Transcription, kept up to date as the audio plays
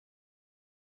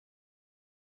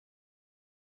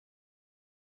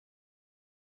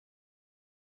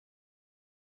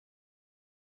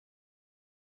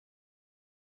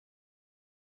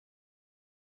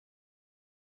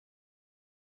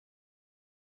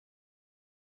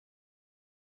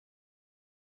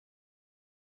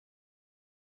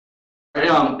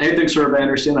Hey, thanks, Herb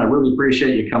Anderson. I really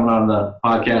appreciate you coming on the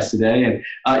podcast today. And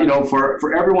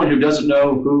for everyone who doesn't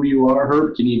know who you are,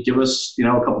 Herb, can you give us a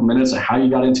couple minutes of how you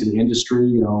got into the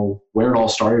industry? Where it all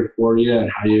started for you, and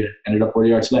how you ended up where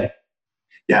you are today.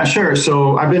 Yeah, sure.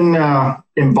 So I've been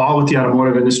involved with the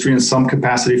automotive industry in some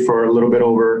capacity for a little bit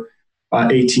over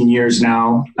 18 years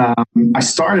now. I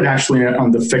started actually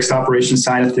on the fixed operations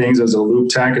side of things as a lube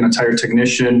tech and a tire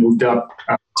technician, moved up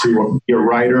to be a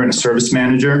writer and a service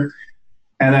manager.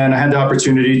 And then I had the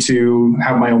opportunity to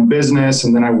have my own business.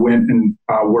 And then I went and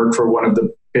worked for one of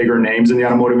the bigger names in the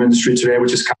automotive industry today,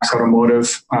 which is Cox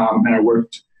Automotive. And I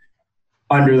worked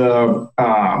under the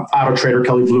Auto Trader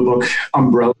Kelley Blue Book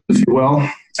umbrella, if you will.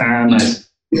 And Nice.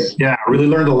 yeah, I really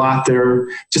learned a lot there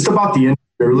just about the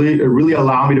industry. It really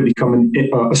allowed me to become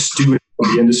a student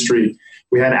of the industry.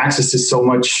 We had access to so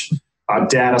much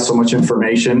data, so much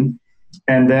information.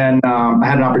 And then I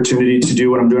had an opportunity to do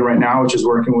what I'm doing right now, which is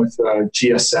working with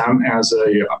GSM as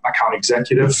a account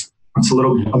executive. It's a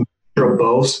mixture of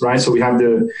both, right? So we have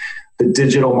the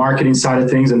digital marketing side of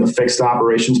things and the fixed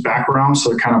operations background.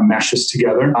 So it kind of meshes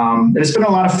together. And it's been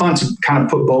a lot of fun to kind of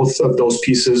put both of those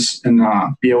pieces and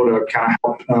be able to kind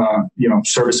of help,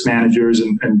 service managers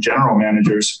and general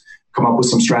managers come up with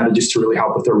some strategies to really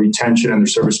help with their retention and their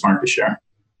service market share.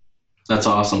 That's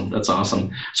awesome. That's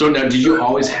awesome. So now, did you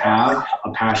always have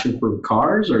a passion for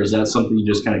cars, or is that something you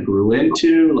just kind of grew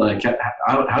into? Like,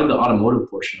 how did the automotive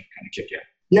portion kind of kick in?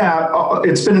 Yeah,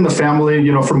 it's been in the family,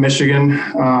 from Michigan.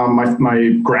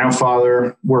 My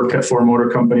grandfather worked at Ford Motor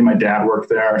Company. My dad worked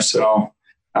there. So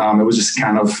it was just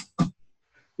kind of,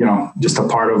 just a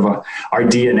part of our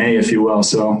DNA, if you will.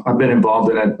 So I've been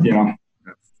involved in it,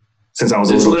 since I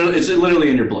was little. It's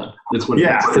literally in your blood. That's what.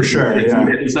 Yeah, for sure.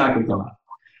 It's not going to come out.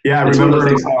 Yeah,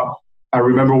 I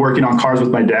remember working on cars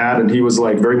with my dad, and he was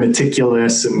like very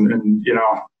meticulous and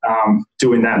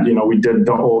doing that. We did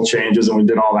the oil changes and we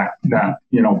did all that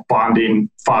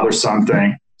bonding father-son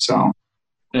thing. So,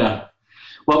 yeah.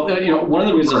 Well, one of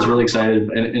the reasons I was really excited,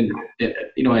 and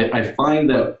I find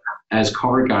that as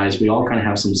car guys, we all kind of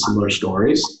have some similar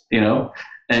stories,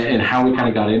 and how we kind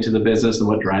of got into the business and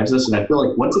what drives us. And I feel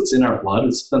like once it's in our blood,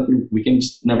 it's something we can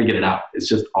just never get it out. It's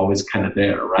just always kind of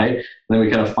there, right? And then we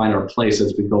kind of find our place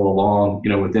as we go along,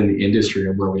 within the industry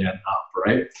and where we end up,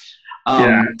 right?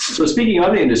 So speaking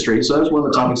of the industry, so that was one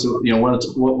of the topics,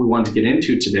 what we wanted to get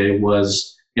into today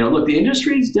was, look, the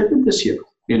industry is different this year.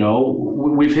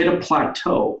 We've hit a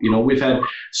plateau. We've had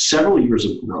several years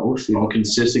of growth,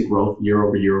 consistent growth year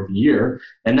over year over year.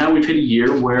 And now we've hit a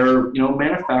year where,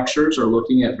 manufacturers are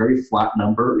looking at very flat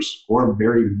numbers or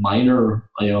very minor,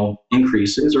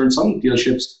 increases, or in some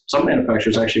dealerships, some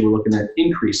manufacturers actually were looking at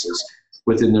increases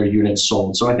within their units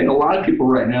sold. So I think a lot of people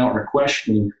right now are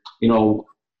questioning,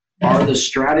 are the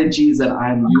strategies that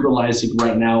I'm utilizing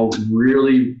right now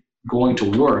really going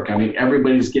to work? I mean,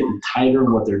 everybody's getting tighter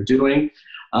in what they're doing.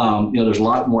 There's a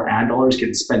lot more ad dollars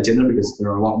getting spent in there because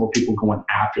there are a lot more people going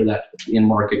after that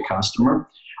in-market customer.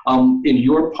 In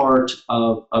your part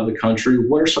of the country,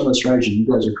 what are some of the strategies you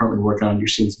guys are currently working on you're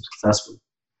seeing some success with?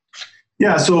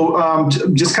 Yeah, so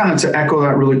just kind of to echo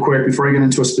that really quick before I get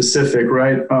into a specific,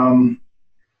 right?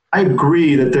 I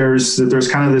agree that there's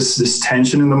kind of this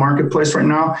tension in the marketplace right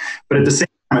now, but at the same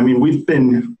time, I mean, we've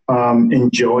been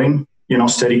enjoying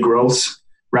steady growth,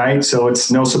 right? So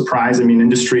it's no surprise. I mean,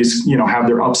 industries, have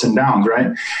their ups and downs, right?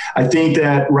 I think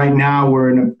that right now we're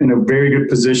in a very good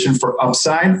position for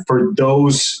upside for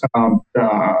those,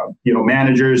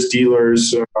 managers,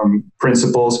 dealers,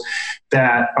 principals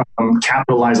that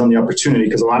capitalize on the opportunity,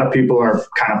 because a lot of people are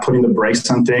kind of putting the brakes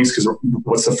on things because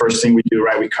what's the first thing we do,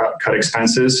 right? We cut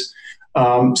expenses.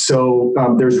 So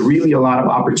there's really a lot of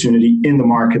opportunity in the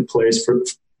marketplace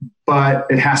but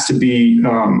it has to be,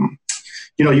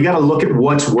 you got to look at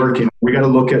what's working. We got to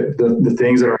look at the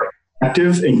things that are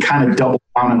effective and kind of double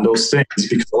down on those things,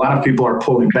 because a lot of people are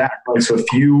pulling back, right? So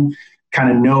if you kind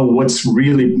of know what's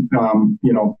really,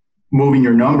 moving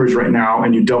your numbers right now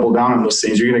and you double down on those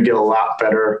things, you're going to get a lot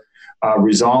better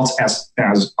results as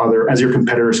your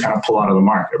competitors kind of pull out of the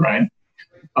market,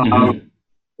 right?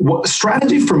 What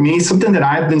strategy for me, something that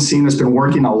I've been seeing that's been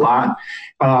working a lot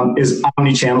is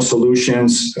omni-channel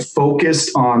solutions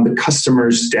focused on the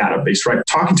customer's database, right?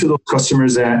 Talking to those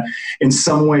customers that in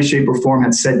some way, shape, or form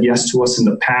had said yes to us in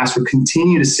the past or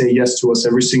continue to say yes to us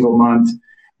every single month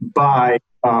by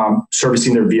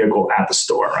servicing their vehicle at the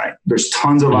store, right? There's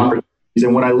tons of opportunities.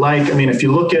 And what I like, if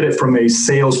you look at it from a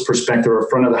sales perspective or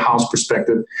front of the house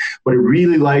perspective, what I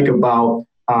really like about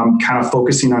kind of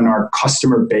focusing on our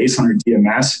customer base, on our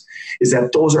DMS, is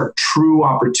that those are true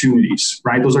opportunities,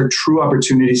 right? Those are true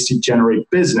opportunities to generate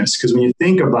business. Because when you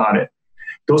think about it,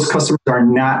 those customers are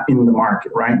not in the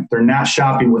market, right? They're not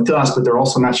shopping with us, but they're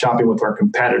also not shopping with our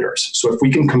competitors. So if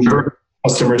we can convert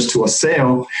customers to a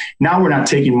sale, now we're not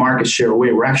taking market share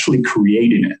away. We're actually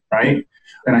creating it, right?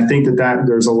 And I think that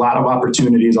there's a lot of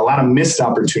opportunities, a lot of missed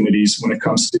opportunities when it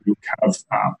comes to kind of,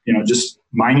 just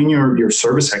mining your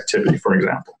service activity, for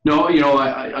example. No,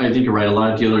 I think you're right. A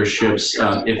lot of dealerships,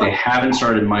 if they haven't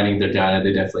started mining their data,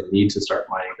 they definitely need to start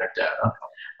mining their data.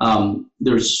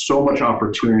 There's so much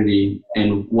opportunity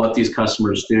in what these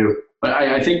customers do. But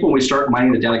I think when we start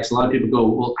mining the data, because a lot of people go,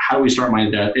 well, how do we start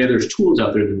mining data? Yeah, there's tools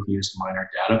out there that we can use to mine our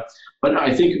data. But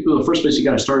I think the first place you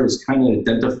got to start is kind of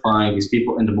identifying these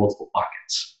people into multiple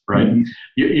buckets, right? Mm-hmm.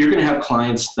 You're going to have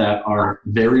clients that are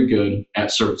very good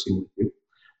at servicing with you.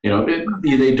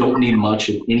 They don't need much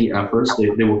of any efforts.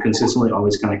 They will consistently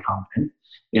always kind of come in.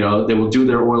 They will do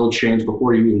their oil change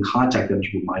before you even contact them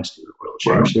to be mine to do their oil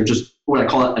change. Right. They're just what I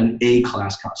call an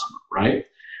A-class customer, right?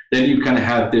 Then you kind of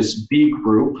have this B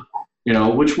group,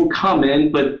 which will come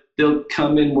in, but they'll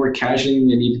come in more casually and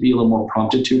they need to be a little more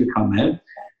prompted to come in.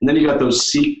 And then you got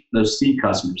those C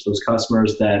customers, those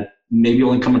customers that maybe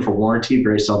only come in for warranty,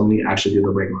 very seldomly actually do the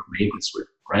regular maintenance with,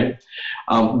 right?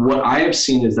 What I have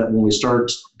seen is that when we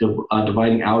start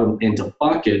dividing out into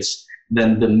buckets,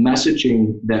 then the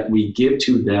messaging that we give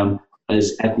to them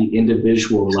is at the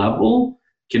individual level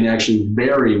can actually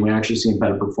vary, and we're actually seeing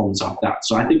better performance off that.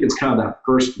 So I think it's kind of that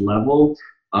first level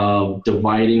of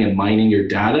dividing and mining your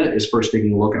data is first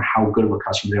taking a look at how good of a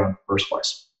customer they are in the first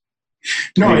place.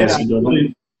 No,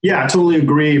 yeah, I totally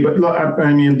agree. But look,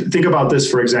 I mean, think about this,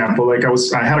 for example. Like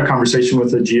I had a conversation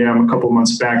with a GM a couple of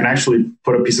months back and actually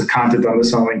put a piece of content on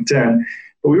this on LinkedIn.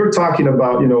 But we were talking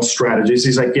about, strategies.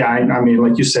 He's like, yeah, I mean,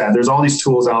 like you said, there's all these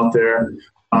tools out there.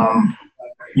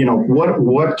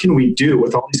 What can we do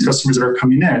with all these customers that are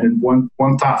coming in? And one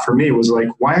thought for me was like,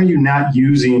 why are you not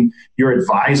using your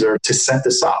advisor to set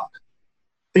this up?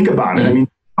 Think about it. I mean,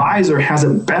 advisor has a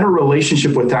better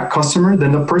relationship with that customer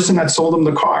than the person that sold them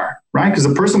the car, right? Because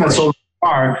the person that sold them the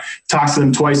car talks to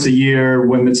them twice a year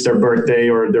when it's their birthday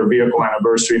or their vehicle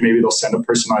anniversary. Maybe they'll send a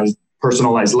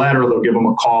personalized letter, they'll give them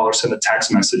a call or send a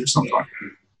text message or something like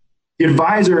that. The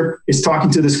advisor is talking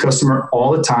to this customer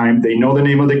all the time. They know the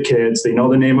name of the kids. They know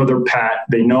the name of their pet.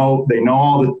 They know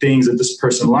all the things that this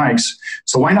person likes.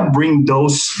 So why not bring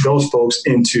those folks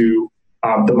into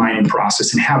the mining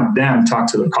process and have them talk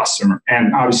to the customer?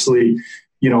 And obviously,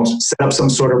 set up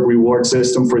some sort of reward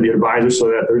system for the advisor so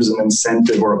that there's an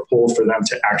incentive or a pull for them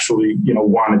to actually,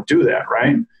 want to do that,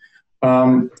 right?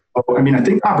 I mean, I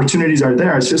think opportunities are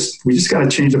there. It's just, we just got to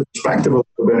change the perspective a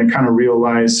little bit and kind of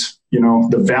realize,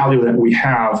 the value that we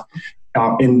have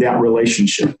in that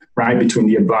relationship, right, between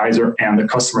the advisor and the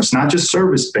customer. It's not just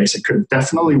service-based. It could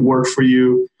definitely work for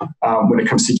you when it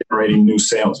comes to generating new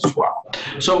sales as well.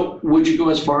 So would you go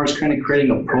as far as kind of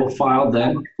creating a profile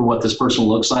then for what this person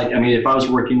looks like? I mean, if I was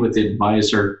working with the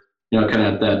advisor, kind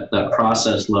of at that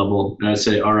process level, and I'd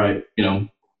say, all right,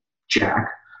 Jack,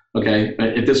 okay,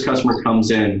 if this customer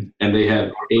comes in and they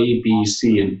have A, B,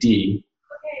 C, and D,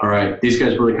 all right, these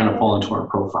guys really kind of fall into our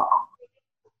profile.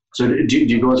 So do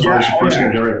you go as far as your first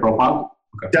generate a profile?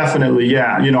 Okay. Definitely,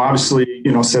 yeah. Obviously,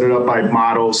 set it up by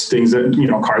models, things that,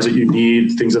 cars that you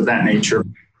need, things of that nature.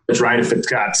 That's right. If it's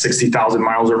got 60,000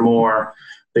 miles or more,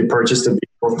 they purchased a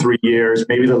vehicle 3 years,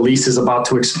 maybe the lease is about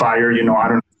to expire, I don't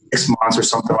know, 6 months or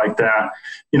something like that.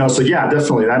 So yeah,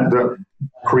 definitely that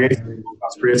create a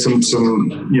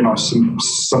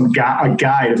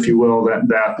guide, if you will,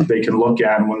 that they can look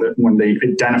at when they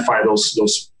identify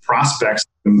those prospects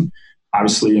and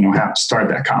obviously, have to start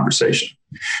that conversation.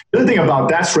 The other thing about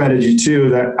that strategy too,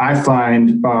 that I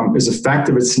find is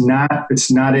effective. It's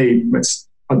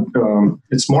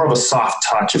more of a soft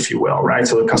touch, if you will, right?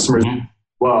 So the customers,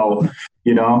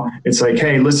 it's like,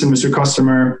 hey, listen, Mr.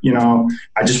 Customer,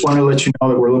 I just want to let you know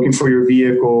that we're looking for your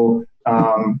vehicle.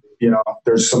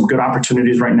 There's some good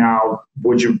opportunities right now.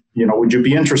 Would you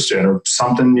be interested or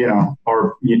something,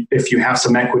 or if you have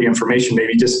some equity information,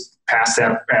 maybe just pass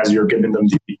that as you're giving them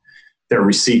their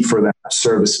receipt for that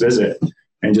service visit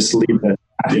and just leave it,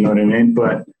 you know what I mean?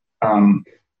 But,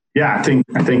 I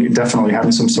think definitely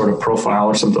having some sort of profile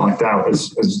or something like that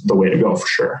is the way to go for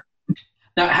sure.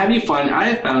 Now, I have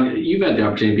found you've had the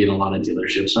opportunity to be in a lot of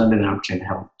dealerships. So I've been an opportunity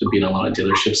to be in a lot of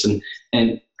dealerships.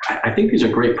 And I think these are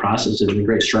great processes and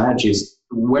great strategies.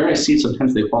 Where I see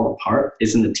sometimes they fall apart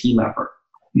is in the team effort.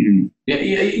 Mm-hmm.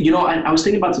 I was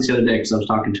thinking about this the other day because I was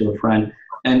talking to a friend.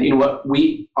 And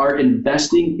we are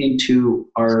investing into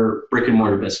our brick and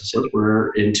mortar businesses.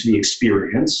 We're into the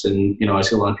experience. And, I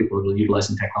see a lot of people are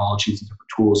utilizing technologies and different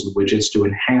tools and widgets to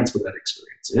enhance what that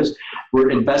experience is.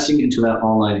 We're investing into that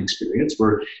online experience.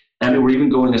 We're I mean, we're even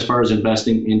going as far as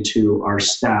investing into our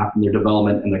staff and their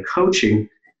development and their coaching.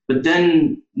 But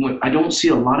then I don't see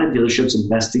a lot of dealerships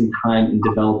investing time in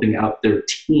developing out their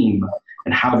team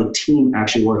and how the team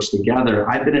actually works together.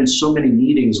 I've been in so many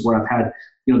meetings where I've had,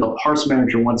 the parts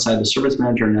manager on one side, the service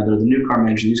manager on another, the new car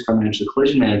manager, the used car manager, the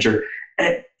collision manager.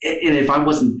 And if I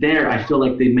wasn't there, I feel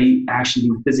like they may actually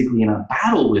be physically in a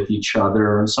battle with each other,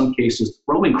 or in some cases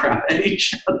throwing crap at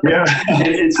each other. Yeah. And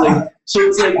it's like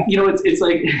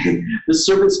the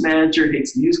service manager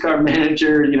hates the used car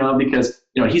manager, because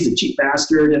he's a cheap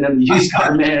bastard, and then the used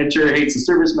car manager hates the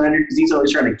service manager because he's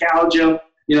always trying to gouge him.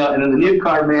 And then the new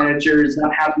car manager is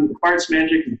not happy with the parts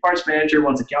manager because the parts manager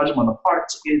wants to gouge him on the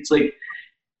parts.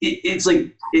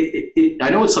 I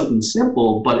know it's something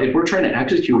simple, but if we're trying to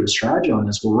execute a strategy on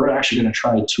this, where we're actually going to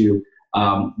try to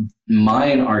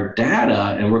mine our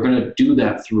data, and we're going to do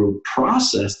that through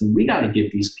process, then we got to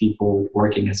get these people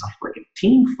working as a freaking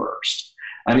team first.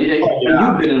 I mean,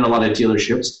 you've been in a lot of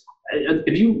dealerships.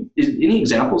 Any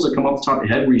examples that come off the top of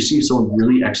your head where you see someone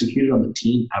really executed on the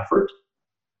team effort?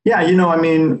 Yeah,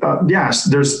 yes,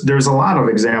 there's a lot of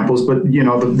examples, but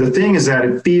the thing is that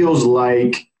it feels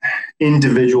like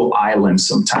individual islands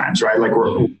sometimes, right? Like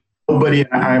nobody.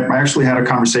 I actually had a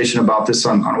conversation about this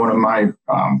on one of my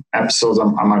episodes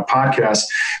on my podcast,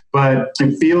 but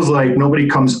it feels like nobody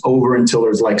comes over until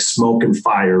there's like smoke and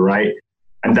fire, right?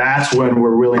 And that's when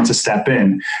we're willing to step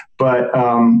in. But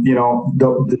and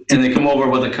they come over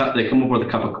with a cup. They come over with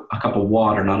a cup of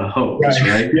water, not a hose,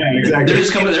 right? Yeah, exactly. They're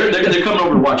just coming. They're coming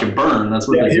over to watch it burn. That's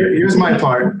what. Yeah, here's my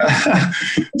part.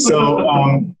 So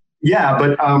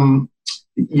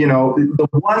the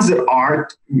ones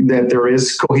that there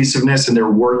is cohesiveness and they're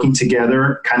working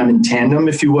together kind of in tandem,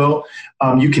 if you will,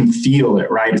 you can feel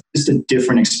it, right? It's just a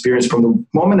different experience from the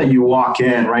moment that you walk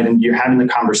in, right? And you're having the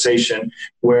conversation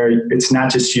where it's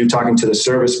not just you talking to the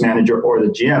service manager or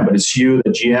the GM, but it's you,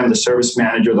 the GM, the service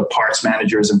manager, the parts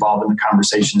manager is involved in the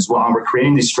conversation as well. And we're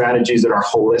creating these strategies that are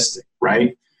holistic,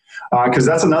 right? Because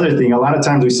that's another thing. A lot of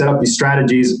times we set up these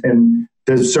strategies and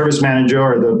the service manager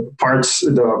or the parts,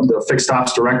 the fixed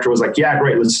ops director was like, yeah,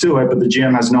 great, let's do it. But the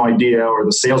GM has no idea, or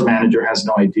the sales manager has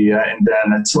no idea. And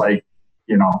then it's like,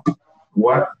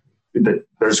 what?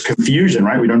 There's confusion,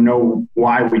 right? We don't know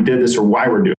why we did this or why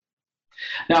we're doing it.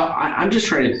 Now, I'm just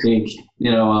trying to think,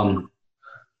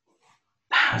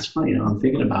 it's funny, I'm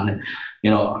thinking about it.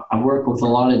 I work with a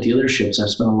lot of dealerships.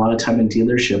 I've spent a lot of time in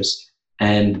dealerships,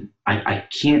 and I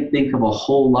can't think of a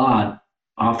whole lot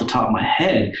off the top of my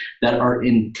head that are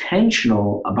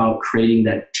intentional about creating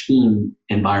that team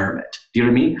environment. Do you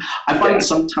know what I mean? I find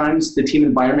sometimes the team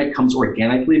environment comes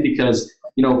organically because,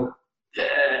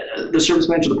 the service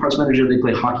manager, the parts manager, they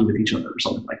play hockey with each other or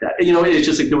something like that. It's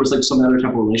just like there was like some other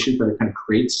type of relationship that kind of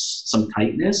creates some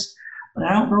tightness. But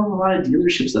I don't know a lot of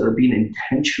dealerships that are being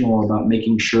intentional about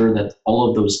making sure that all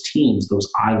of those teams,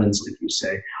 those islands, like you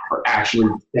say, are actually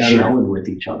gelling with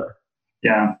each other.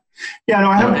 Yeah. Yeah, no,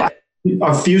 I have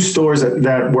a few stores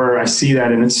that where I see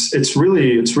that, and it's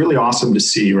really awesome to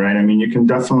see, right? I mean, you can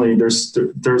definitely there's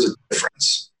a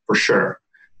difference for sure.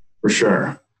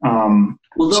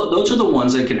 Well, those are the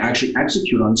ones that can actually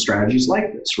execute on strategies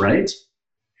like this, right?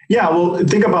 Yeah. Well,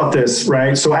 think about this,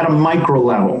 right? So at a micro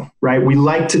level, right, we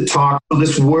like to talk.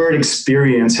 This word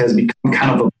experience has become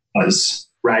kind of a buzz,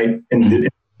 right? In the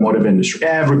automotive industry,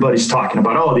 everybody's talking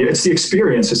about, it's the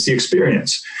experience. It's the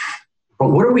experience. But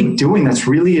what are we doing that's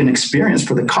really an experience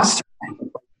for the customer?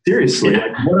 Seriously,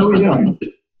 what are we doing?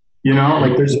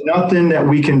 There's nothing that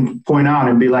we can point out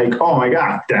and be like, oh my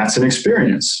God, that's an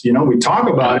experience. We talk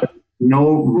about it,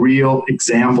 no real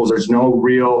examples. There's no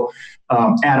real,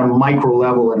 at a micro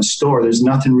level in a store, there's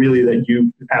nothing really that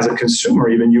you, as a consumer,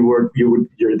 even you're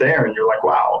there and you're like,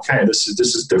 wow, okay, this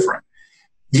is different.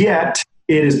 Yet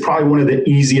it is probably one of the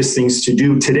easiest things to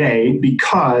do today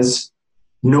because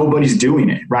nobody's doing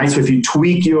it, right? So if you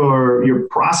tweak your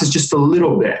process just a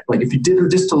little bit, like if you did it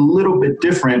just a little bit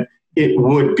different, it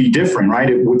would be different, right?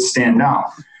 It would stand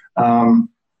out.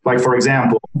 Like for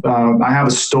example, I have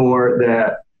a store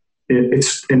that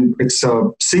it's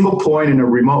a single point in a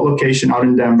remote location out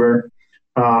in Denver,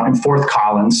 in Fort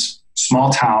Collins,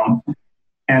 small town,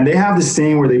 and they have this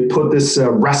thing where they put this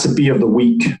recipe of the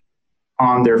week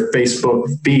on their Facebook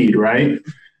feed, right?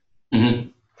 Mm-hmm.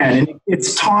 And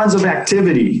it's tons of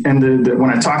activity. And when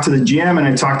I talk to the GM and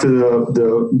I talk to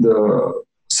the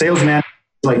salesman,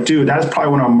 like, dude, that's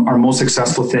probably one of our most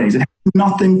successful things. It has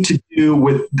nothing to do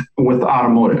with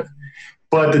automotive,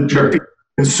 but the people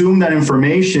consume that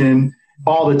information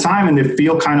all the time and they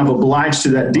feel kind of obliged to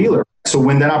that dealer. So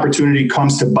when that opportunity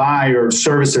comes to buy or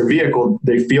service their vehicle,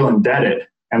 they feel indebted.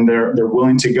 and they're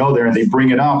willing to go there and they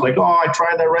bring it up like, oh, I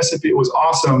tried that recipe, it was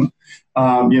awesome.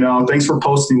 Thanks for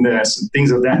posting this and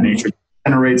things of that nature. It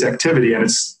generates activity and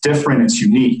it's different, it's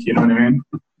unique. You know what I mean?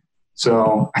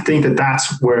 So I think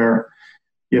that's where,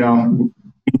 we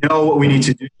know what we need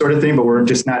to do sort of thing, but we're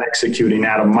just not executing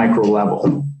at a micro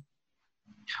level.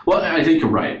 Well, I think you're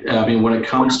right. I mean, when it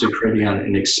comes to creating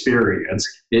an experience,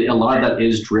 a lot of that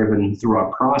is driven through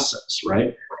our process,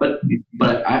 right? But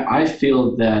I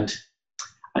feel that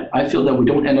we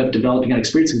don't end up developing an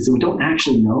experience because we don't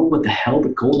actually know what the hell the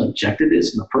goal and objective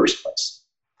is in the first place.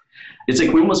 It's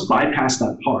like we almost bypass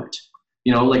that part.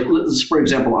 Like for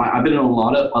example, I've been in a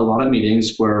lot of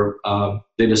meetings where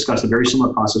they discuss a very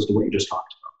similar process to what you just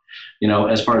talked about.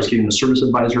 As far as getting the service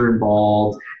advisor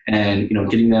involved and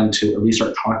getting them to at least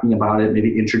start talking about it,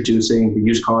 maybe introducing the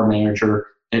used car manager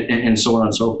and so on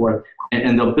and so forth.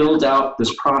 And they'll build out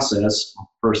this process.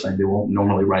 First thing, they won't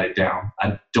normally write it down.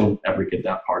 I don't ever get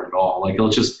that part at all. Like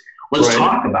let's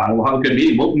talk about it. We'll have a good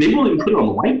meeting. Well, maybe we'll even put it on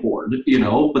the whiteboard,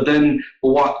 but then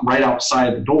we'll walk right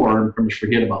outside the door and pretty much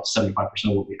forget about 75%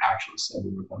 of what we actually said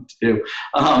we were going to do.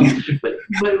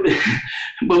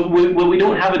 But we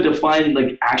don't have a defined,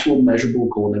 like, actual measurable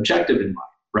goal and objective in mind,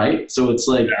 right? So it's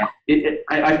like,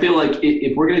 I feel like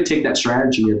if we're going to take that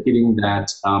strategy of getting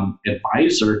that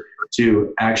advisor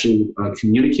to actually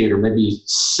communicate or maybe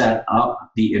set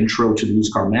up the intro to the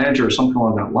used car manager or something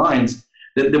along that lines,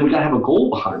 then we got to have a goal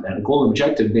behind that. A goal and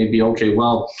objective may be, okay,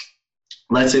 well,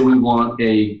 let's say we want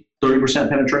a 30%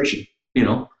 penetration,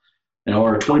 or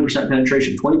a 20%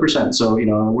 penetration, 20%. So,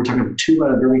 we're talking about 2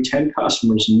 out of every 10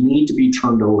 customers need to be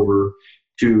turned over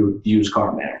to the used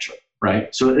car manager,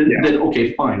 right? So then,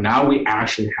 okay, fine. Now we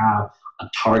actually have a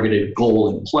targeted goal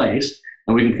in place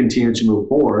and we can continue to move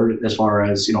forward as far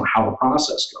as, how the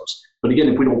process goes. But again,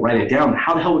 if we don't write it down,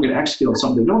 how the hell are we going to execute on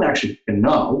something we don't actually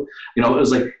know? It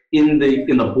was like in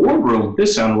the boardroom,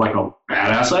 this sounded like a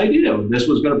badass idea. This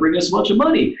was going to bring us a bunch of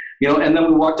money, and then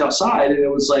we walked outside and it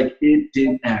was like, it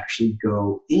didn't actually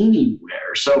go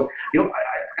anywhere. So,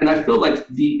 I feel like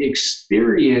the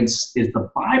experience is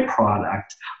the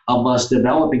byproduct of us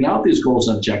developing out these goals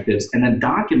and objectives and then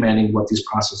documenting what these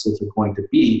processes are going to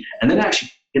be and then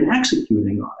actually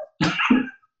executing on it.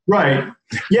 Right.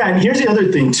 Yeah. And here's the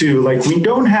other thing too. Like, we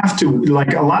don't have to,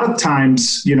 like, a lot of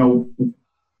times, when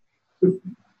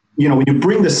you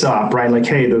bring this up, right? Like,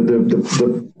 hey,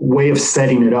 the way of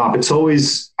setting it up, I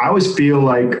always feel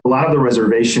like a lot of the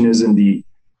reservation is in the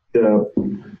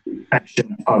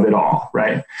action of it all,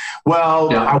 right?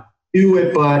 Well, I do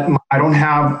it, but I don't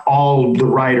have all the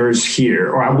writers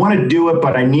here, or I want to do it,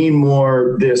 but I need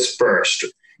more this first.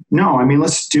 No, I mean,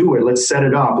 let's do it. Let's set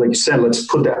it up. Like you said, let's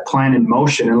put that plan in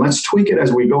motion and let's tweak it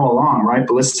as we go along, right?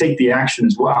 But let's take the action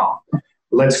as well.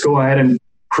 Let's go ahead and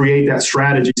create that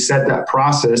strategy, set that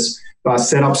process,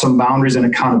 set up some boundaries and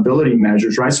accountability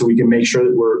measures, right? So we can make sure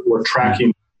that we're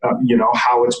tracking,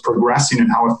 how it's progressing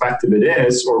and how effective it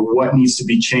is, or what needs to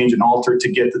be changed and altered to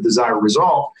get the desired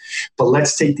result. But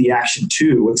let's take the action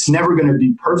too. It's never going to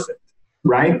be perfect,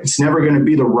 right? It's never going to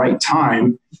be the right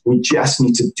time. We just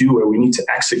need to do it. We need to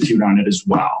execute on it as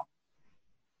well.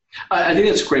 I think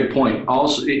that's a great point.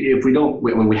 Also, if we don't,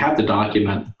 when we have to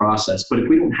document the process, but if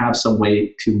we don't have some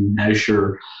way to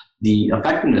measure the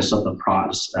effectiveness of the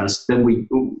process, then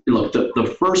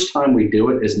the first time we do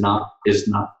it is not,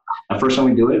 the first time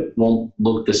we do it won't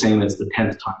look the same as the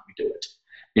 10th time we do it.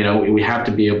 We have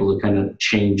to be able to kind of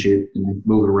change it and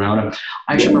move it around.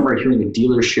 I actually remember hearing a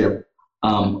dealership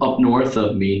up north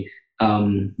of me,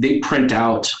 they print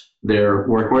out their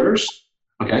work orders,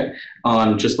 okay,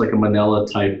 on just like a manila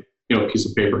type, piece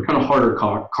of paper, kind of harder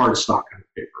cardstock kind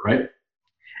of paper, right?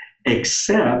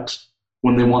 Except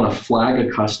when they want to flag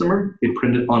a customer, they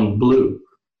print it on blue.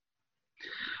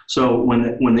 So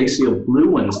when they see a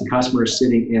blue one, the customer is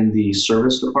sitting in the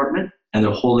service department and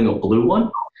they're holding a blue one,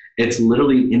 it's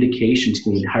literally an indication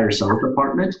to the entire sales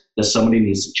department that somebody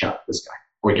needs to chat with this guy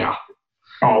or gal.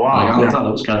 Oh, wow. Like, I thought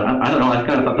that was I don't know, I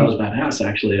kind of thought that was badass,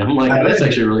 actually. I'm like, that's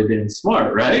actually really damn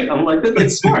smart, right? I'm like,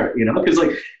 that's smart, because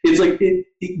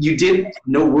you did,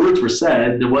 no words were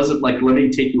said. There wasn't like, let me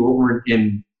take you over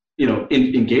and,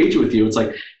 engage with you. It's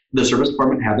like the service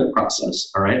department had their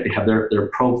process, all right? They have their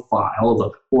profile of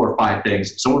the 4 or 5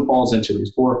 things. If someone falls into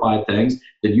these 4 or 5 things,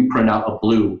 then you print out a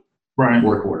blue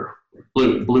work order.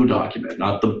 Blue document,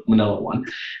 not the manila one.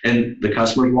 And the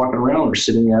customer's walking around or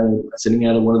sitting at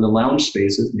one of the lounge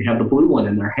spaces, and they have the blue one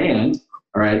in their hand.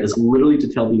 All right, it's literally to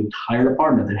tell the entire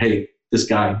department that, hey, this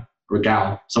guy or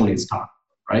gal, someone needs to talk,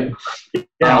 right? Yeah,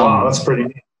 wow, that's pretty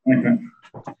neat. Okay.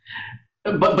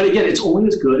 But again, it's only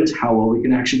as good as how well we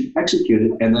can actually execute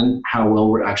it, and then how well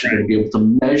we're actually going to be able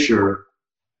to measure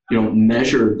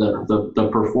measure the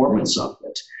performance of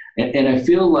it. And I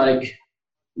feel like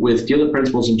with dealer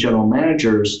principals and general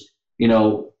managers,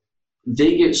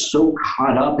 they get so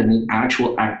caught up in the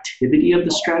actual activity of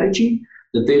the strategy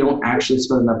that they don't actually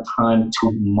spend enough time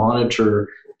to monitor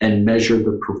and measure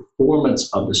the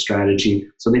performance of the strategy.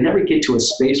 So they never get to a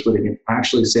space where they can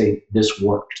actually say, this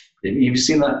worked. Have you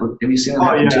seen that? Have you seen that?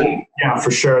 Oh, yeah. Yeah,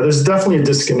 for sure. There's definitely a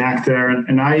disconnect there.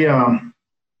 And I, for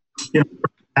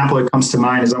example, that comes to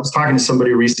mind is I was talking to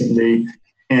somebody recently,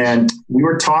 and we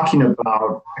were talking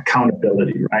about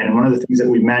accountability, right? And one of the things that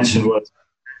we mentioned was,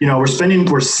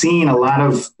 we're seeing a lot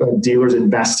of dealers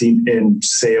investing in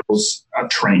sales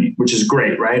training, which is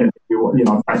great, right? And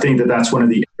I think that that's one of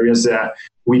the areas that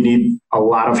we need a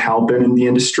lot of help in the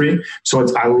industry. So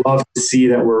I love to see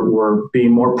that we're being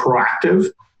more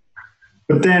proactive.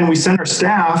 But then we send our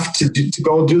staff to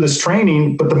go do this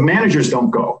training, but the managers don't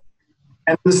go.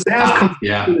 And the staff come to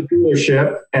the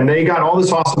dealership and they got all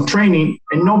this awesome training,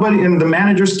 and the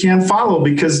managers can't follow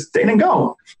because they didn't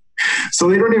go. So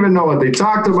they don't even know what they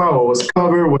talked about, what was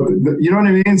covered, you know what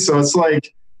I mean? So it's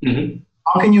like,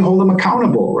 how can you hold them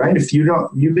accountable, right? If you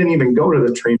didn't even go to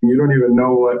the training, you don't even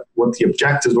know what the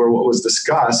objectives were, what was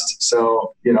discussed.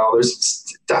 So,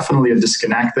 there's definitely a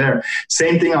disconnect there.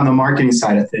 Same thing on the marketing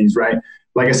side of things, right?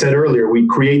 Like I said earlier, we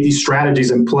create these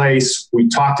strategies in place. We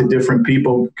talk to different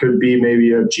people. It could be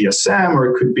maybe a GSM,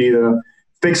 or it could be the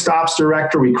fixed ops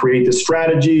director. We create the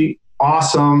strategy.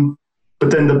 Awesome. But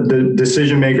then the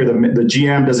decision maker, the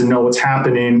GM doesn't know what's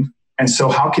happening. And so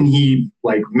how can he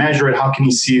measure it? How can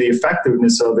he see the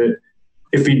effectiveness of it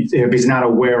if he's not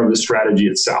aware of the strategy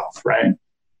itself, right?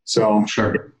 So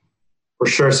sure. For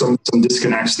sure, some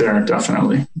disconnects there,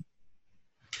 definitely.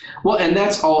 Well, and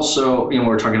that's also,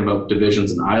 we're talking about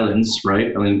divisions and islands,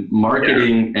 right? I mean,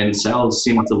 marketing and sales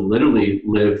seem to literally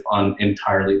live on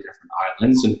entirely different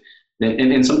islands. And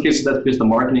in some cases, that's because the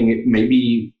marketing may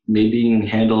be being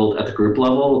handled at the group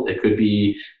level. It could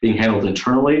be being handled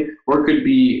internally, or it could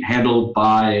be handled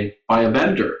by a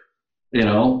vendor,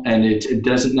 and it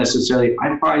doesn't necessarily,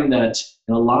 I find that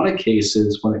in a lot of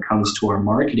cases, when it comes to our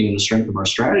marketing and the strength of our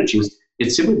strategies,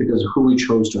 it's simply because of who we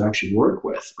chose to actually work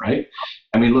with, right?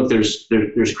 I mean, look, there's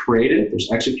creative,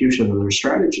 there's execution, and there's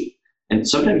strategy. And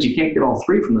sometimes you can't get all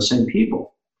three from the same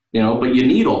people, but you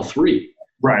need all three.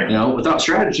 Right. Without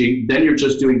strategy, then you're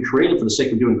just doing creative for the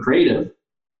sake of doing creative.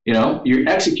 You're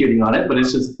executing on it, but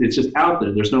it's just out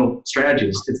there. There's no strategy.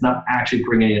 It's not actually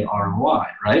bringing in ROI,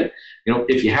 right?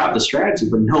 If you have the strategy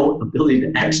but no ability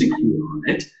to execute on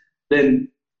it, then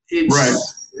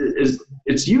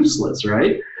it's useless,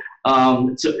 right?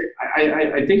 So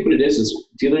I think what it is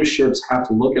dealerships have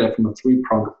to look at it from a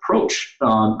three-pronged approach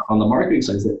on the marketing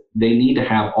side. That they need to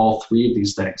have all three of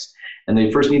these things. And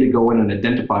they first need to go in and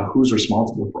identify who's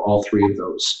responsible for all three of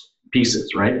those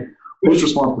pieces, right? Who's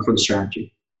responsible for the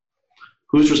strategy?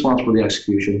 Who's responsible for the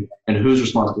execution? And who's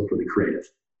responsible for the creative?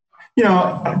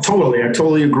 I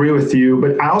totally agree with you.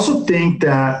 But I also think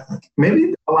that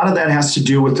maybe a lot of that has to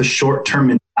do with the short-term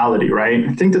mentality, right?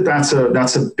 I think that's a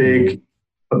big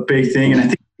thing. And I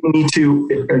think we need to,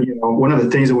 one of the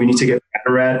things that we need to get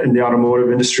better at in the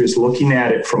automotive industry is looking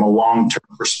at it from a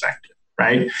long-term perspective,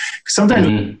 right?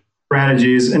 Sometimes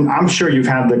strategies, and I'm sure you've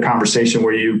had the conversation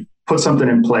where you put something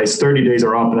in place, 30 days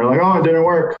are up, and they're like, oh, it didn't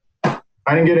work. I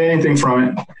didn't get anything from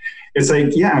it. It's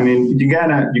like, you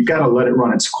gotta let it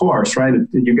run its course, right?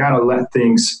 You gotta let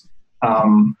things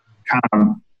kind of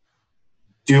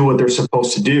do what they're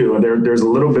supposed to do. There's a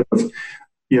little bit of,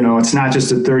 it's not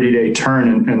just a 30-day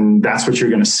turn and that's what you're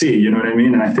going to see. You know what I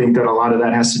mean? And I think that a lot of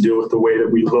that has to do with the way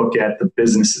that we look at the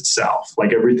business itself.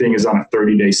 Like everything is on a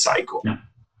 30-day cycle. Yeah.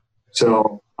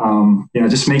 So, it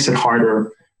just makes it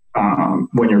harder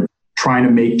when you're trying to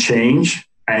make change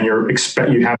and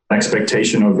you have an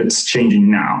expectation of it's changing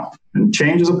now. And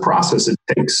change is a process. It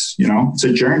takes, it's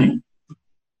a journey.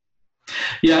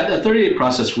 Yeah, the 30-day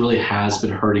process really has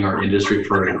been hurting our industry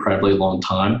for an incredibly long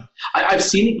time. I've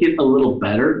seen it get a little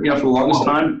better. For the longest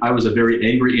time, I was a very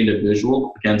angry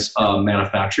individual against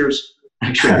manufacturers.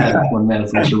 Actually, I had one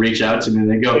manufacturer reach out to me and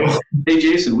they go, hey,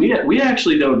 Jason, we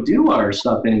actually don't do our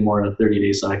stuff anymore in a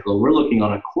 30-day cycle. We're looking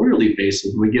on a quarterly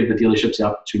basis. We give the dealerships the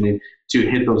opportunity to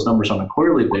hit those numbers on a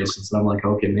quarterly basis. And I'm like,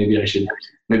 okay, maybe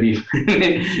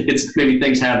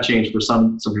things have changed for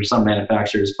some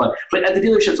manufacturers. But at the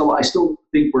dealerships, I still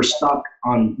think we're stuck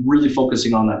on really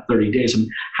focusing on that 30 days. And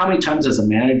how many times as a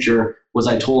manager was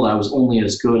I told I was only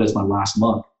as good as my last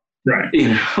month? Right.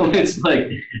 It's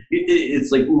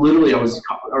like literally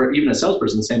or even a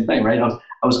salesperson, the same thing, right? I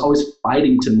was always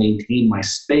fighting to maintain my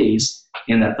space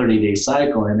in that 30-day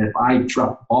cycle. And if I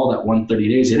dropped all that 130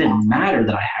 days, it didn't matter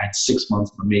that I had 6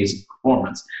 months of amazing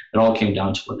performance. It all came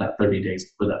down to what that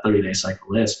 30-day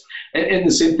cycle is. And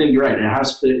the same thing, you're right.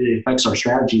 It affects our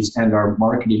strategies and our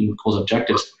marketing goals,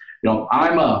 objectives.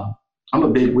 I'm a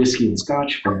big whiskey and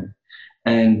scotch fan.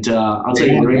 And I'll tell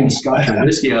you, there ain't scotch or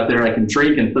whiskey out there I can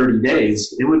drink in 30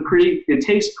 days. It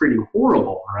tastes pretty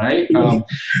horrible, right? I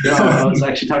was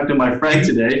actually talking to my friend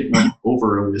today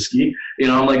over a whiskey.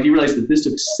 I'm like, you realize that this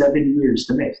took 7 years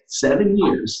to make. 7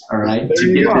 years, all right,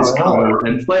 to get this color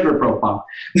and flavor profile.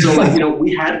 So,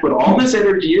 we had to put all this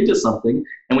energy into something,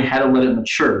 and we had to let it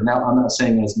mature. Now, I'm not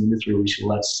saying as an industry we should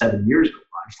let 7 years go.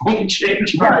 Change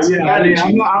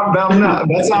I'm not,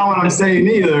 that's not what I'm saying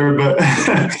either, but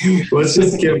let's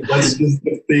just give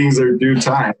things their due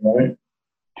time, right?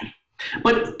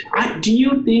 But do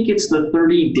you think it's the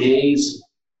 30 days?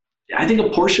 I think a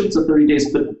portion of it's the 30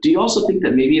 days, but do you also think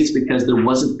that maybe it's because there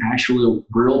wasn't actually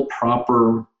real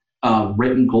proper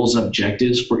written goals and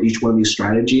objectives for each one of these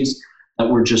strategies that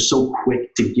we're just so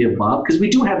quick to give up? Because we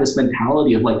do have this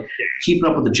mentality of like keeping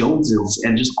up with the Joneses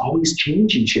and just always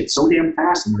changing shit so damn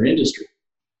fast in our industry.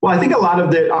 Well, I think a lot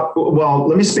of it,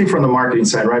 let me speak from the marketing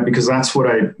side, right? Because that's what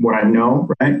I know,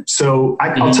 right? So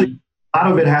I'll tell you, a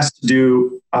lot of it has to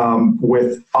do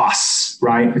with us,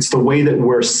 right? It's the way that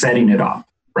we're setting it up,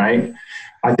 right?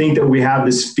 I think that we have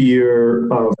this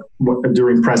fear of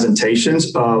during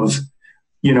presentations of,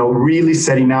 really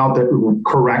setting out the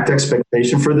correct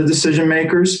expectation for the decision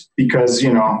makers, because,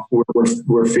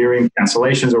 we're fearing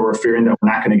cancellations, or we're fearing that we're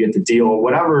not going to get the deal, or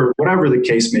whatever the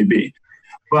case may be.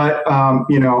 But,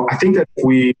 I think that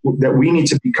we need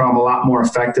to become a lot more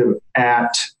effective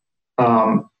at,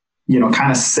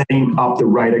 kind of setting up the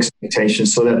right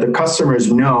expectations so that the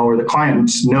customers know, or the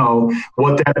clients know,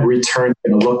 what that return is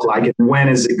going to look like, and when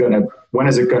is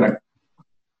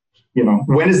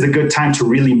the good time to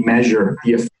really measure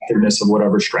the effectiveness of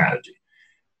whatever strategy.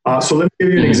 So let me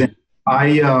give you an example.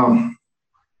 I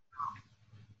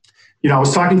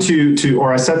was talking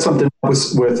or I said something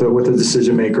with a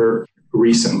decision maker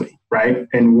recently, right?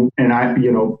 And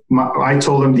I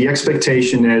told him the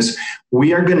expectation is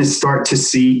we are going to start to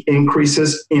see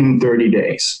increases in 30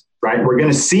 days, right? We're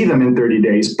going to see them in 30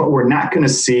 days, but we're not going to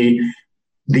see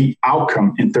the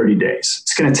outcome in 30 days.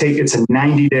 It's going to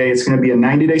be a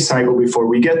 90-day cycle before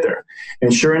we get there.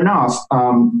 And sure enough,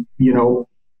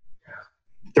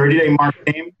 30-day mark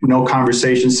came, no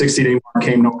conversation. 60-day mark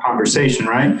came, no conversation,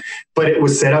 right? But it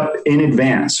was set up in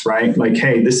advance, right? Like,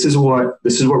 hey, this is what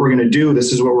we're going to do.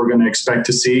 This is what we're going to expect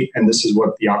to see. And this is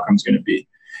what the outcome is going to be.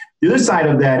 The other side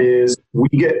of that is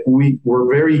we're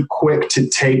very quick to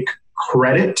take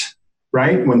credit,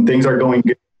 right? When things are going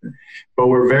good. But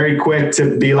we're very quick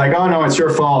to be like, oh, no, it's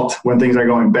your fault when things are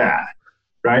going bad,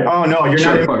 right? Oh, no, you're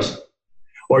not. Of course.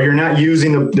 Or you're not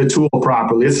using the tool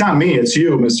properly. It's not me, it's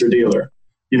you, Mr. Dealer.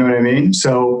 You know what I mean?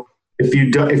 So if you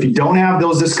don't have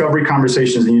those discovery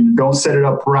conversations and you don't set it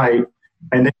up right,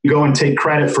 and then you go and take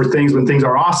credit for things when things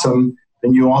are awesome,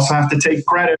 then you also have to take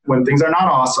credit when things are not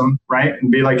awesome, right?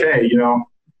 And be like, hey,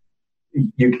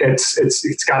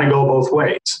 it's got to go both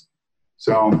ways.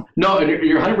 So no,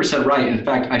 you're 100% right. In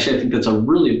fact, actually, I think that's a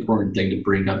really important thing to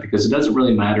bring up, because it doesn't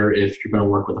really matter if you're going to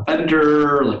work with a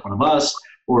vendor like one of us,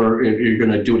 or if you're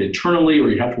going to do it internally, or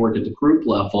you have to work at the group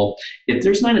level. If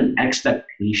there's not an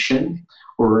expectation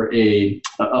or a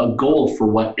goal for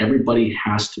what everybody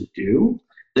has to do,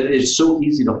 then it's so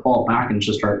easy to fall back and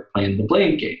just start playing the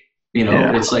blame game.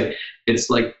 Yeah. It's like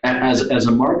as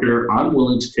a marketer, I'm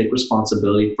willing to take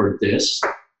responsibility for this,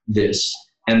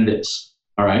 and this.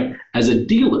 All right. As a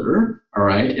dealer, all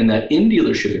right, in that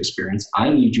in-dealership experience, I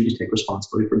need you to take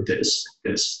responsibility for this,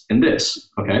 and this.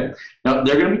 Okay. Now,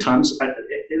 there are going to be times,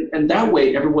 and that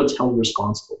way everyone's held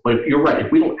responsible. But if you're right,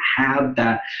 if we don't have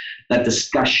that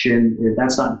discussion, if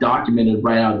that's not documented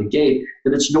right out of the gate,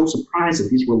 then it's no surprise that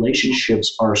these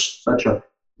relationships are such a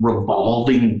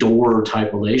revolving door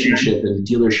type relationship, and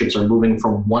dealerships are moving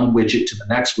from one widget to the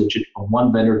next widget, from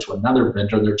one vendor to another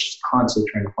vendor. They're just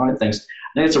constantly trying to find things.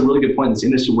 I think it's a really good point. In this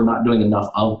industry, we're not doing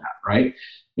enough of that, right?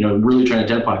 Really trying to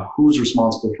identify who's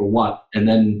responsible for what, and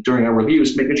then during our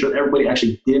reviews, making sure that everybody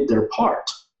actually did their part.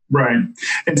 Right.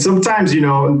 And sometimes,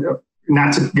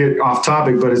 not to get off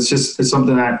topic, but it's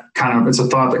something that it's a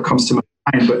thought that comes to my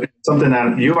mind, but it's something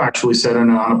that you actually said on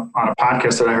a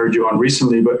podcast that I heard you on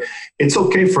recently. But it's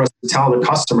okay for us to tell the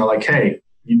customer, like, hey,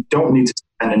 you don't need to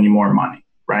spend any more money,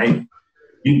 right?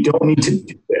 You don't need to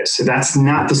do this. That's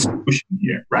not the solution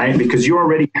here, right? Because you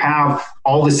already have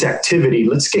all this activity.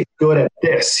 Let's get good at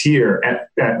this here,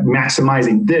 at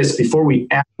maximizing this before we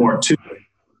add more to it.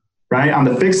 right? On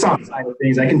the fixed op side of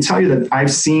things, I can tell you that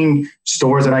I've seen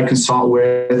stores that I consult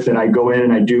with, that I go in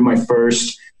and I do my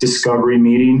first discovery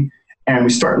meeting, and we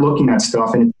start looking at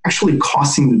stuff, and it's actually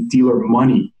costing the dealer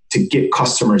money to get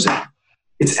customers in.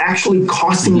 It's actually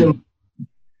costing them.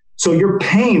 So you're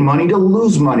paying money to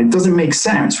lose money. It doesn't make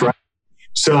sense, right?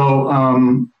 So,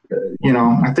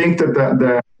 I think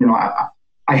that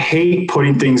I hate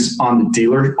putting things on the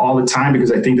dealer all the time,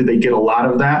 because I think that they get a lot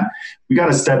of that. We got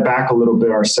to step back a little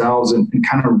bit ourselves and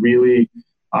kind of really,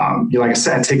 like I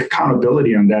said, take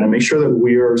accountability on that and make sure that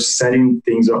we are setting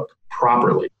things up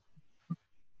properly.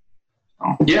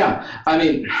 Yeah. I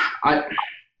mean,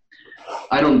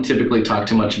 I don't typically talk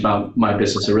too much about my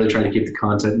business. I really try to keep the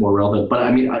content more relevant. But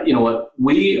I mean, you know what?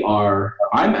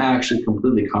 I'm actually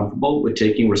completely comfortable with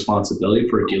taking responsibility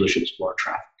for a dealership's floor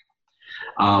traffic.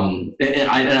 And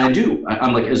I do.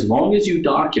 I'm like, as long as you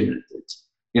document it,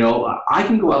 I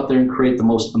can go out there and create the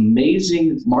most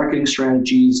amazing marketing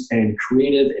strategies and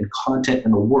creative and content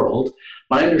in the world.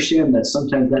 But I understand that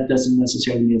sometimes that doesn't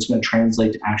necessarily mean it's going to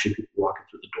translate to actually people walking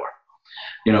through the door.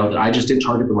 That I just didn't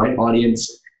target the right audience.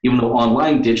 Even though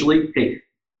online, digitally, hey,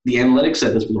 the analytics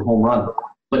said this was a home run.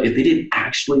 But if they didn't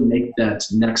actually make that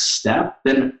next step,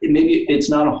 then maybe it's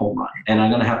not a home run. And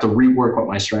I'm going to have to rework what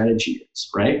my strategy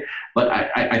is, right? But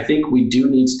I think we do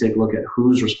need to take a look at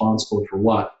who's responsible for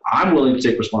what. I'm willing to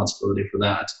take responsibility for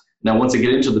that. Now, once I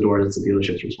get into the door, it's the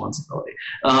dealership's responsibility.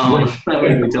 That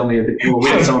way they tell me, we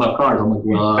had sold up cars. I'm like,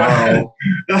 well,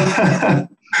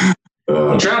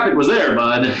 the traffic was there,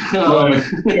 bud.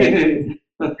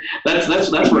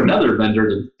 That's for another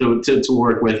vendor to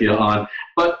work with you on.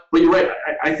 But you're right.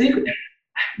 I think,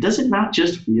 does it not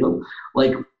just feel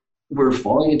like we're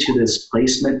falling into this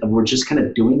placement of we're just kind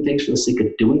of doing things for the sake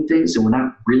of doing things, and we're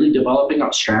not really developing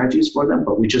out strategies for them,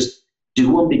 but we just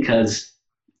do them because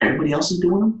everybody else is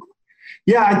doing them?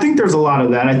 Yeah, I think there's a lot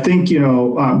of that. I think,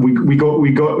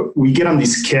 we get on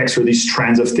these kicks or these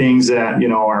trends of things that,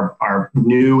 are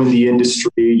new in the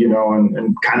industry,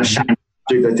 and kind of shiny.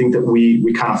 I think that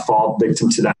we kind of fall victim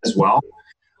to that as well.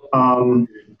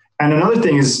 And another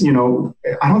thing is,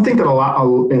 I don't think that a lot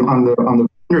on the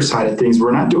vendor side of things,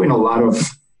 we're not doing a lot of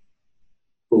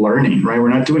learning, right? We're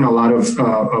not doing a lot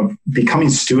of becoming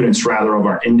students, rather, of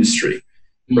our industry,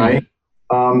 right?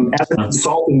 As a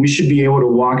consultant, we should be able to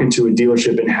walk into a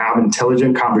dealership and have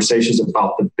intelligent conversations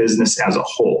about the business as a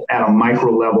whole, at a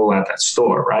micro level at that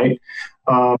store, right?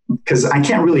 Because I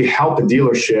can't really help a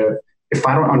dealership if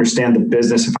I don't understand the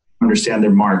business, if I don't understand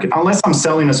their market, unless I'm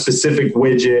selling a specific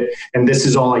widget and this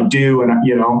is all I do. And,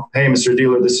 hey, Mr.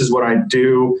 Dealer, this is what I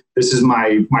do. This is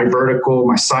my vertical,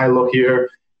 my silo here.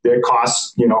 That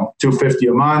costs, $250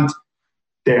 a month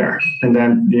there. And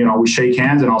then, we shake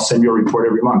hands and I'll send you a report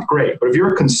every month. Great. But if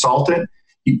you're a consultant,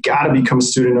 you got to become a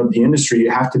student of the industry.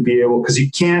 You have to be able, because you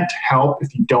can't help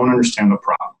if you don't understand the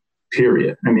problem,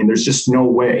 period. I mean, there's just no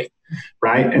way.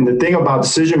 Right. And the thing about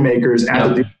decision makers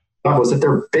at the was that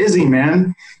they're busy,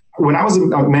 man. When I was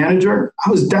a manager,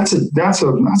 that's a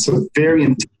very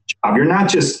intense job. You're not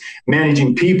just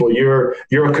managing people. You're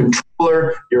a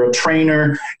controller, you're a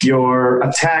trainer, you're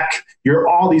a tech, you're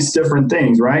all these different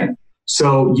things, right?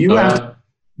 So you have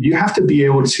to be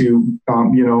able to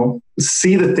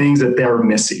see the things that they're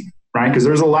missing, right? Because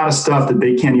there's a lot of stuff that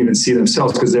they can't even see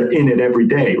themselves because they're in it every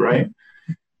day, right?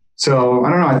 So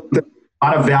I don't know. I think a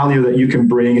lot of value that you can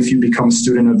bring if you become a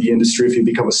student of the industry, if you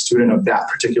become a student of that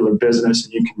particular business,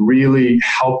 and you can really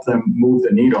help them move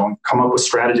the needle and come up with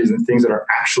strategies and things that are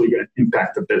actually going to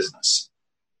impact the business.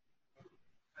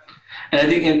 And I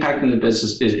think impacting the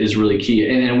business is really key.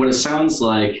 And what it sounds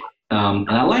like, and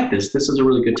I like this is a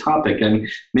really good topic, and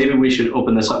maybe we should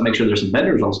open this up, make sure there's some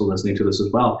vendors also listening to this as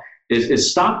well,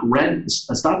 is stop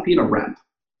being a rep,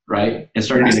 right? And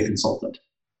start being a consultant.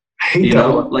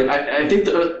 I think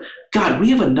God, we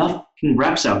have enough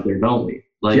reps out there, don't we?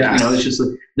 It's just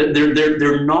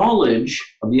their knowledge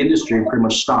of the industry pretty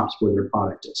much stops where their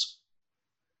product is.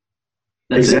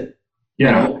 That's it.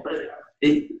 Yeah.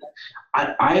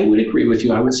 I would agree with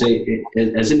you. I would say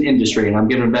as an industry, and I'm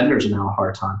giving vendors now a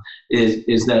hard time,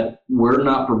 is that we're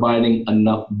not providing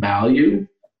enough value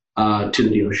to the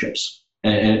dealerships.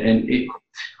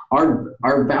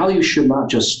 Our value should not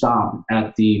just stop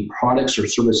at the products or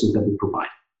services that we provide.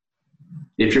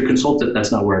 If you're a consultant, that's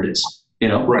not where it is.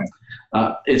 Right.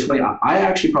 It's funny. I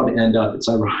actually probably end up. It's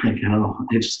ironic. I don't know.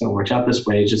 It's just going to work out this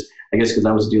way. It's just, I guess, because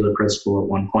I was a dealer principal at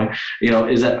one point.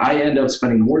 Is that I end up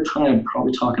spending more time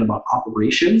probably talking about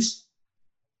operations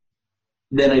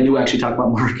than I do actually talk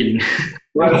about marketing.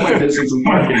 Right. My business is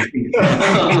marketing.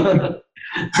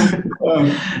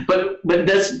 But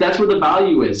that's where the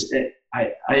value is.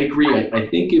 I agree. I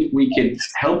think if we can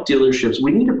help dealerships,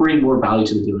 we need to bring more value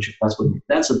to the dealership.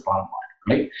 That's the bottom line,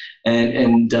 right?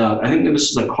 And I think that this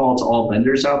is a call to all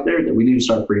vendors out there that we need to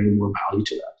start bringing more value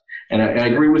to that. And I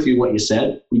agree with you what you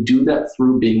said. We do that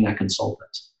through being that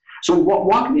consultant. So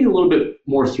walk me a little bit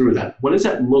more through that. What does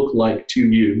that look like to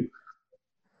you?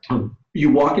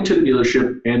 You walk into the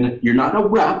dealership and you're not a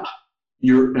rep,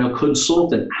 you're a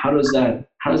consultant. How does that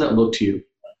look to you?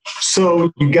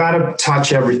 So you got to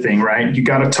touch everything, right? You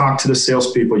got to talk to the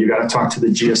salespeople. You got to talk to the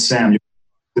GSM,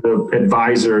 the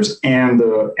advisors, and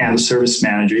the service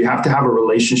manager. You have to have a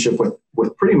relationship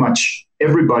with pretty much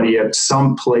everybody at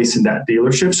some place in that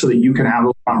dealership so that you can have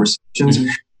those conversations. Mm-hmm.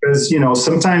 Because,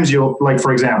 sometimes you'll, like,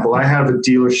 for example, I have a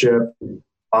dealership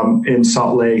in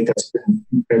Salt Lake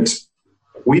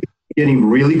we've been getting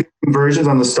really good conversions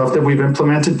on the stuff that we've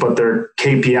implemented, but their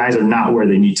KPIs are not where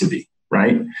they need to be,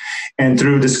 right? And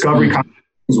through discovery conversations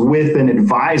with an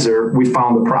advisor, we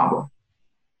found the problem,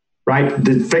 right?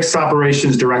 The fixed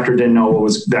operations director didn't know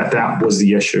that was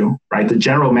the issue, right? The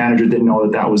general manager didn't know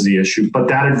that was the issue, but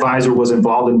that advisor was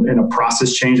involved in a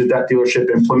process change that dealership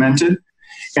implemented.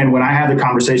 And when I had the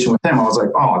conversation with him, I was like,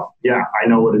 oh, yeah, I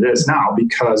know what it is now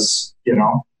because,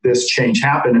 this change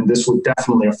happened and this would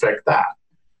definitely affect that.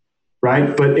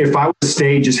 Right. But if I would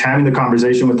stay just having the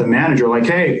conversation with the manager, like,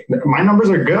 hey, my numbers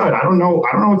are good. I don't know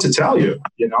what to tell you,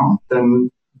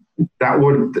 then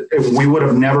we would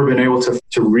have never been able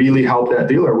to really help that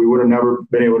dealer. We would have never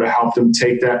been able to help them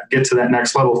get to that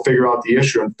next level, figure out the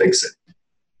issue and fix it.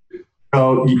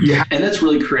 So and that's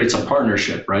really creates a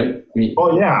partnership, right?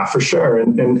 Oh yeah, for sure.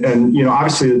 And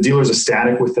obviously the dealer's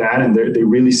ecstatic with that and they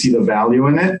really see the value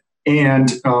in it.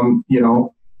 And,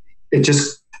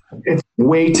 it's a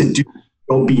way to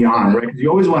go beyond, right? You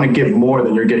always want to give more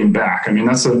than you're getting back. I mean,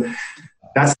 that's the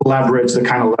leverage, the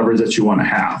kind of leverage that you want to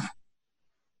have.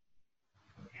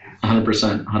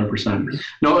 100%.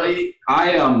 No, I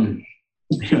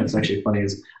it's actually funny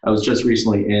is I was just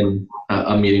recently in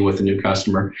a meeting with a new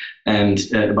customer, and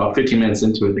about 15 minutes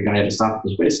into it, the guy had to stop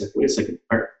and was, wait a second,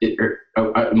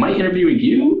 am I interviewing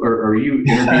you or are you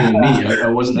interviewing me? I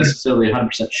wasn't necessarily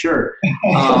 100% sure.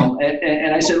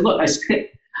 And I said, look,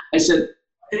 I said,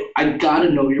 I got to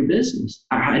know your business.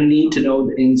 I need to know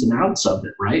the ins and outs of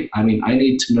it, right? I mean, I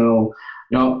need to know,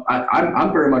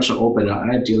 I'm very much open.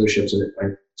 I have dealerships that I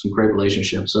have some great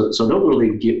relationships. So they'll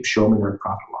really show me their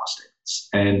profit and loss statements.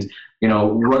 And,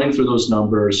 running through those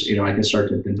numbers, I can start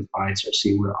to identify and start to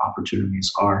see where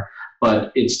opportunities are.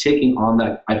 But it's taking on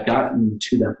that. I've gotten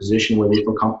to that position where they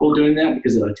feel comfortable doing that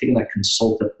because they're taking that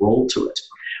consultant role to it.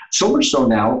 So much so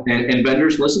now, and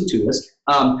vendors listen to this,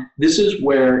 this is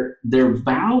where their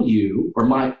value or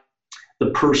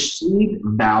the perceived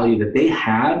value that they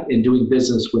have in doing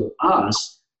business with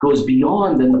us goes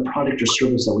beyond than the product or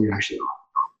service that we actually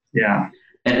offer. Yeah.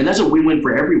 And that's a win-win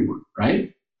for everyone,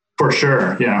 right? For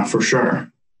sure. Yeah, for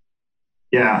sure.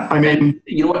 Yeah. I mean,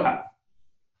 you know what?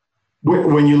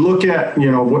 When you look at,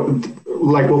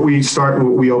 what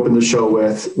we opened the show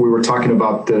with, we were talking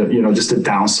about just the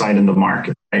downside in the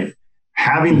market, right?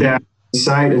 Having that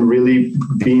insight and really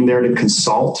being there to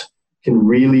consult can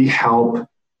really help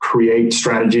create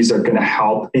strategies that are going to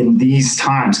help in these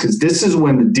times. Because this is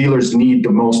when the dealers need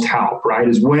the most help, right?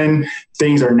 Is when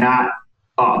things are not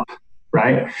up,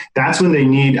 right? That's when they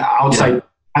need outside. Yeah.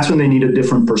 That's when they need a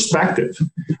different perspective.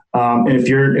 And if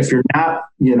you're not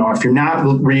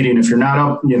reading, if you're not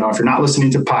up, if you're not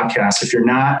listening to podcasts, if you're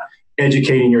not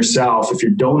educating yourself, if you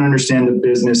don't understand the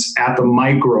business at the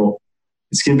micro,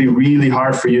 it's going to be really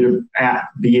hard for you to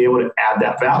be able to add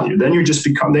that value. Then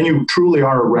you truly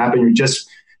are a rep and you're just,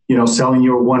 selling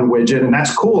your one widget, and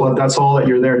that's cool if that's all that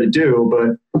you're there to do.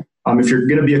 But if you're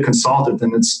going to be a consultant,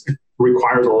 then it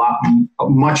requires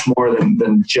much more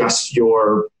than just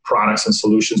your products and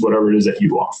solutions, whatever it is that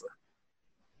you offer.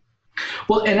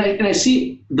 Well, and I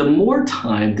see the more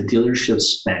time the dealerships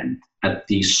spend at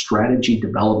the strategy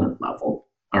development level,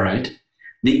 all right,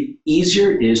 the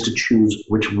easier it is to choose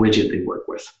which widget they work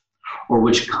with or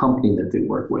which company that they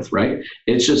work with, right?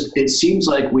 It seems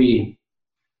like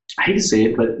I hate to say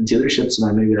it, but dealerships,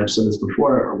 and maybe I've said this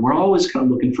before, we're always kind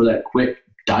of looking for that quick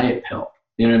diet pill.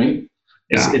 You know what I mean?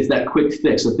 Yeah. It's that quick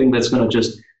fix, the thing that's going to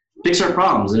just fix our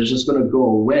problems and it's just going to go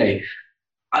away.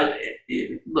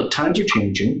 Look, times are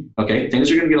changing. Okay,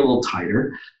 things are going to get a little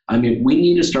tighter. I mean, we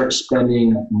need to start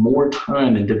spending more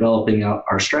time in developing out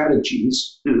our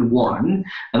strategies. One,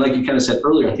 and like you kind of said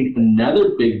earlier, I think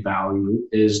another big value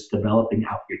is developing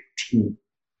out your team,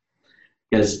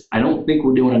 because I don't think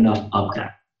we're doing enough of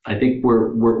that. I think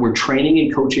we're training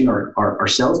and coaching our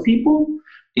salespeople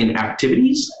in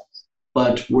activities,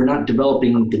 but we're not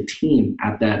developing the team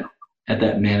at that at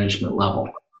that management level.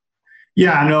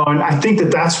 Yeah, no, and I think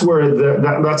that's where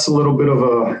that's a little bit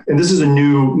of and this is a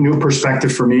new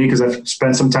perspective for me, because I've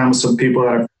spent some time with some people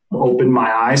that have opened my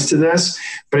eyes to this.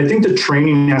 But I think the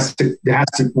training has to,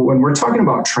 when we're talking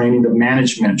about training, the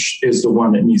management is the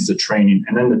one that needs the training,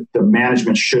 and then the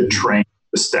management should train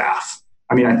the staff.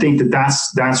 I mean, I think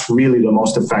that's really the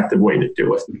most effective way to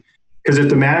do it. Because if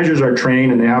the managers are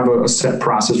trained and they have a set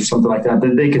process or something like that,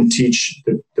 then they can teach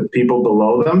the people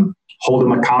below them, hold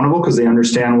them accountable, because they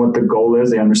understand what the goal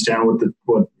is. They understand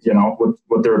what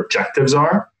their objectives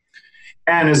are.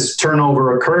 And as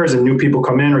turnover occurs and new people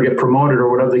come in or get promoted or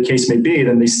whatever the case may be,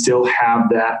 then they still have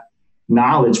that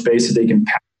knowledge base that they can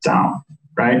pass down,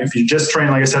 right? If you just train,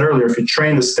 like I said earlier, if you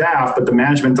train the staff, but the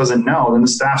management doesn't know, then the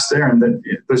staff's there and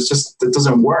it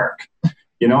doesn't work,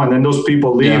 and then those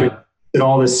people leave and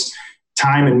all this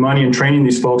time and money and training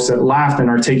these folks that left and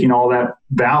are taking all that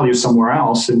value somewhere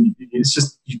else. And you're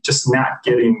just not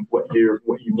getting what you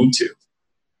need to.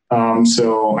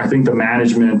 So I think the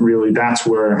management really, that's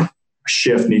where a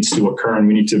shift needs to occur, and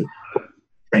we need to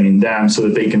training them so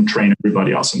that they can train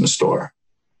everybody else in the store.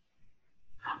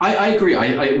 I agree.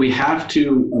 We have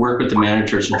to work with the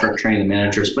managers and start training the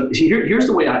managers. But here's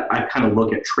the way I kind of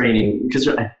look at training, because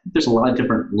there's a lot of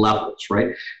different levels,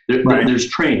 right? There's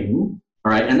training,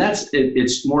 all right, and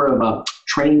it's more of a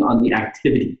training on the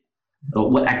activity.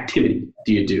 What activity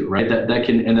do you do, right? That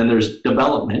can, and then there's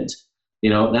development.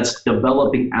 That's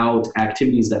developing out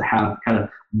activities that have kind of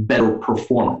better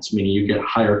performance, meaning you get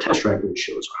higher test track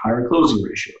ratios or higher closing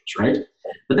ratios, right?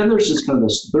 But then there's just kind of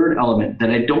this third element that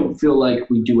I don't feel like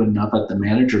we do enough at the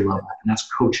manager level, and that's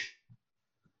coaching.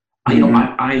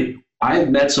 Mm-hmm. I've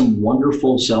met some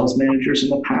wonderful sales managers in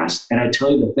the past, and I tell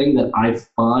you, the thing that I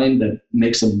find that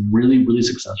makes them really, really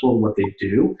successful in what they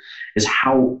do is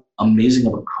how amazing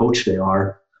of a coach they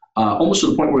are, almost to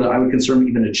the point where I would consider them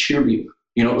even a cheerleader.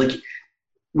 Like,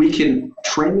 we can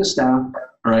train the staff,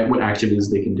 all right, what activities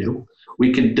they can do.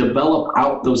 We can develop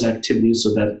out those activities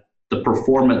so that the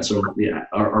performance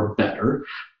are better.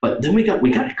 But then we got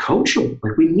to coach them.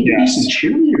 Like, we need to be some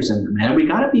cheerleaders in there, man. We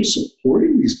got to be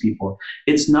supporting these people.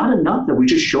 It's not enough that we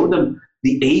just show them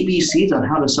the ABCs on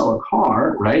how to sell a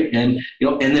car, right? And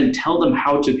and then tell them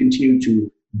how to continue to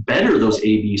better those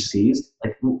ABCs.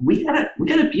 Like, we gotta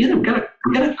be in them.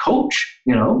 We gotta coach.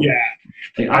 Yeah.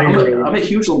 Like, I'm a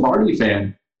huge Lombardi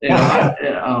fan.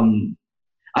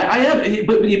 I have,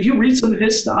 but if you read some of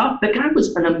his stuff, that guy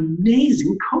was an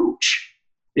amazing coach.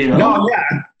 No, yeah,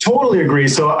 totally agree.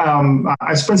 So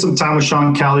I spent some time with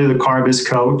Sean Kelly, the Carbiz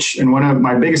coach, and one of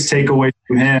my biggest takeaways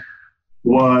from him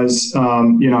was,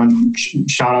 and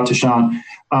shout out to Sean.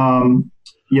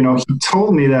 He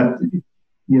told me that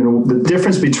the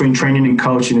difference between training and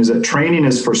coaching is that training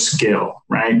is for skill,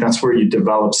 right? That's where you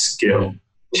develop skill.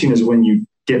 Coaching is when you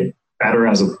get better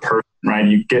as a person, right?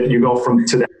 You go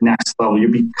to that next level. You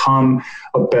become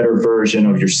a better version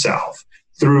of yourself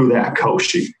through that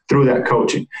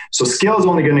coaching. So skill is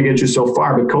only going to get you so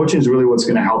far, but coaching is really what's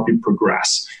going to help you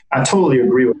progress. I totally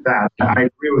agree with that. I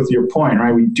agree with your point,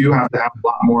 right? We do have to have a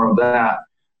lot more of that.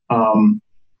 And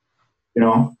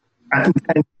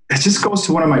it just goes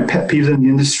to one of my pet peeves in the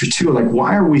industry too. Like,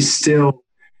 why are we still,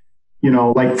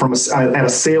 like from at a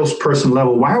salesperson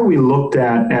level, why are we looked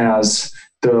at as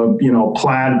the,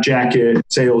 plaid jacket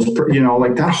sales,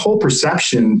 like that whole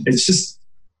perception? It's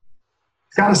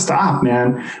got to stop,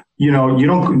 man.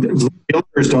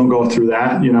 Builders don't go through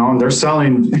that, and they're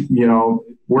selling,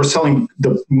 we're selling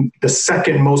the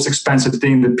second most expensive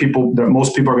thing that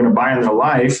most people are going to buy in their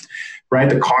life, right?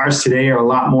 The cars today are a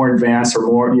lot more advanced, or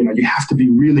more, you have to be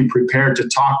really prepared to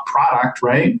talk product,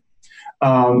 right?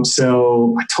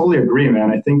 So I totally agree,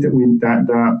 man. I think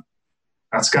that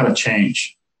that's got to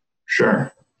change.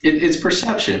 Sure. It's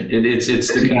perception. It's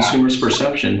the consumer's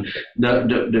perception,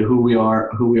 the who we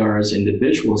are as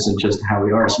individuals, and just how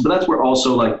we are. So, but that's where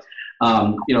also, like,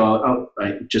 I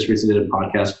just recently did a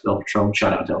podcast with El Patron.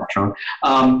 Shout out to El Patron.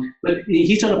 But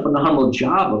he's done a phenomenal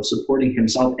job of supporting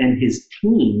himself and his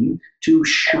team to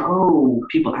show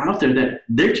people out there that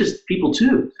they're just people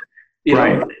too.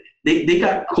 They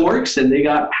got quirks, and they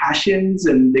got passions,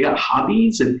 and they got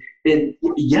hobbies, and they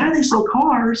sell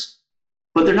cars,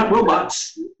 but they're not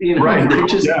robots. They're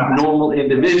just normal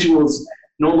individuals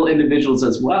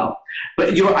as well. But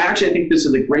I think this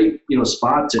is a great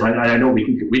spot to. I know we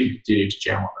can continue to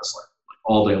jam on this like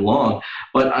all day long,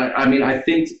 but I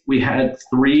think we had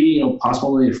 3,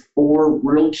 possibly 4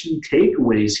 real key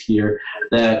takeaways here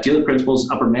that dealer principals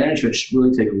and upper management should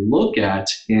really take a look at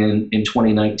in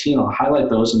 2019. I'll highlight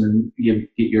those and then get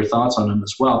your thoughts on them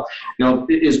as well.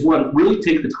 Is one, really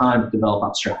take the time to develop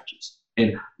out strategies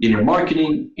in your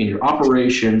marketing, in your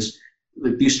operations,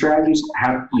 these strategies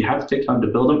you have to take time to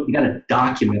build them. You got to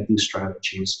document these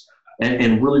strategies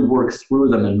and really work through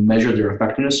them and measure their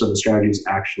effectiveness so the strategy is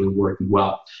actually working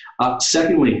well.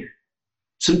 Secondly,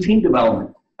 some team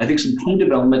development. I think some team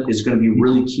development is going to be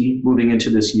really key moving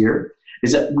into this year,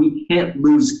 is that we can't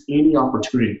lose any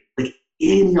opportunity, like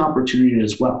any opportunity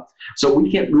as well. So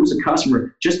we can't lose a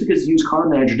customer just because the used car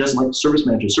manager doesn't like the service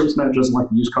manager doesn't like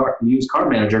the used car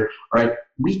manager, all right?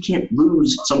 We can't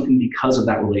lose something because of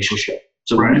that relationship.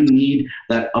 So we need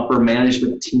that upper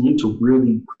management team to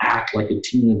really act like a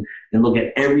team and look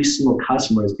at every single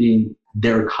customer as being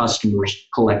their customers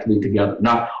collectively together.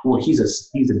 Not, well, he's a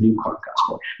new car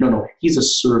customer. No, he's a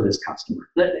service customer.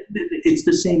 It's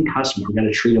the same customer. We got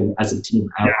to treat them as a team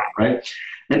out, right?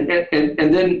 And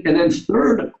then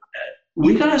third,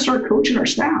 we got to start coaching our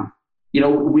staff. We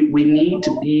need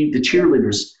to be the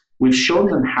cheerleaders. We've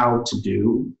shown them how to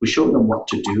do. We showed them what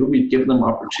to do. We've given them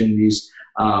opportunities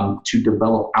to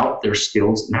develop out their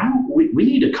skills. Now we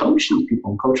need to coach these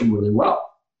people and coach them really well.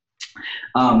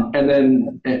 And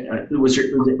then was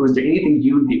there anything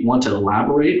you want to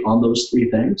elaborate on those three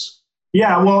things?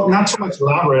 Yeah, well, not too much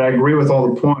elaborate. I agree with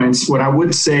all the points. What I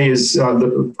would say is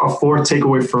a fourth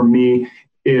takeaway for me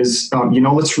is,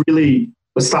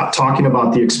 let's stop talking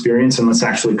about the experience and let's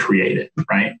actually create it,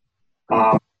 right?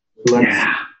 Let's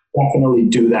definitely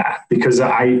do that, because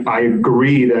I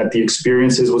agree that the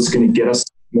experience is what's going to get us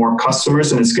more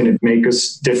customers and it's going to make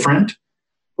us different,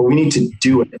 but we need to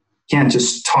do it. Can't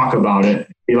just talk about it,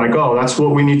 be like, oh, that's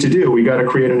what we need to do. We got to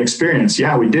create an experience.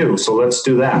 Yeah, we do. So let's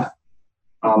do that.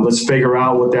 Let's figure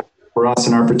out what that is for us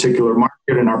in our particular market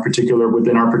and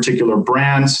within our particular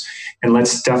brands. And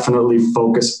let's definitely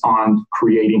focus on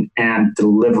creating and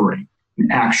delivering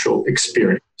an actual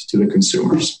experience to the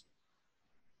consumers.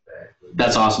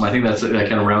 That's awesome. I think that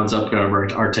kind of rounds up kind of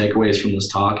our takeaways from this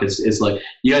talk. It's like,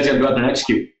 you guys got to go out there and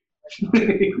execute.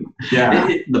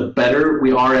 The better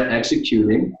we are at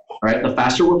executing, all right, the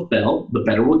faster we'll fail, the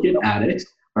better we'll get at it,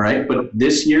 all right? But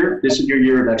this is your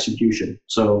year of execution.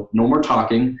 So no more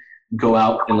talking. Go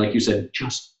out and, like you said,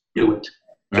 just do it.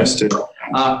 Right? Just do it.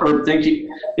 Herb, thank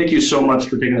you so much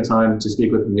for taking the time to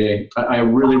speak with me. I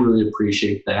really, really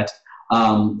appreciate that.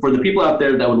 For the people out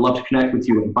there that would love to connect with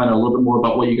you and find out a little bit more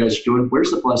about what you guys are doing, where's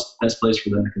the best place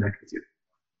for them to connect with you?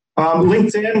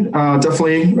 LinkedIn,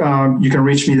 definitely. You can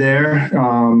reach me there.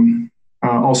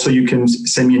 Also, you can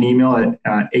send me an email at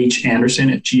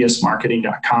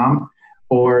handerson@gsmarketing.com,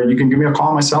 or you can give me a call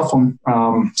on my cell phone,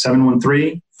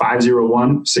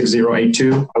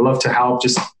 713-501-6082. I love to help,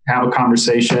 just have a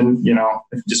conversation. If you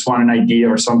just want an idea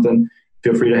or something,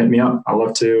 feel free to hit me up. I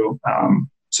love to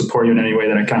support you in any way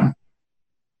that I can.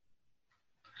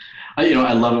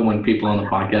 I love it when people on the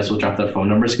podcast will drop their phone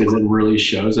numbers, because it really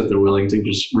shows that they're willing to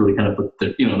just really kind of put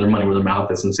their money where their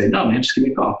mouth is and say, no, man, just give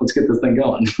me a call. Let's get this thing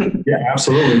going. Yeah,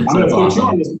 absolutely. I'm going to put you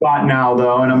on the spot now,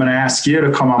 though, and I'm going to ask you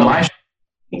to come on my show.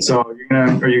 So are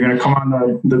you going to come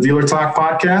on the Dealer Talk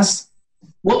podcast?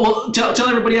 Well, tell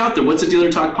everybody out there, what's the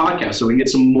Dealer Talk podcast, so we can get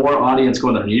some more audience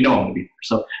going there. I'm going to be there.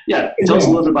 So tell us a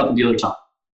little bit about the Dealer Talk.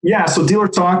 Yeah, so Dealer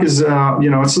Talk is, it's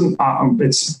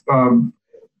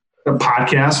a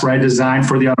podcast, right, designed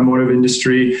for the automotive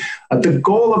industry. The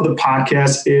goal of the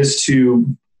podcast is to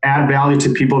add value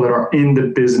to people that are in the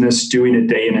business doing it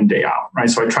day in and day out, right?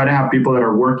 So I try to have people that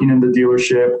are working in the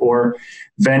dealership or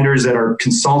vendors that are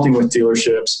consulting with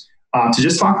dealerships to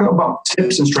just talk about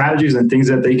tips and strategies and things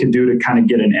that they can do to kind of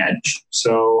get an edge.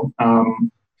 So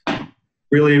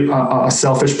really a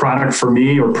selfish project,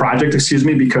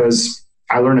 because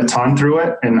I learn a ton through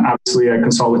it, and obviously I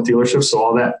consult with dealerships, so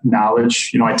all that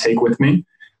knowledge, I take with me.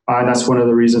 That's one of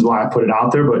the reasons why I put it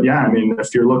out there. But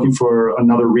if you're looking for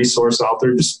another resource out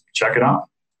there, just check it out.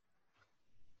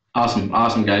 Awesome,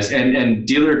 guys. And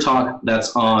Dealer Talk,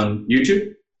 that's on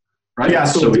YouTube, right? Yeah,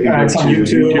 so it's on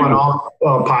YouTube, on all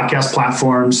podcast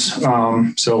platforms.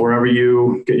 So wherever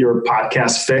you get your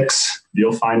podcast fix,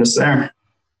 you'll find us there.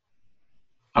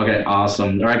 Okay,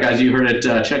 awesome. All right, guys, you heard it.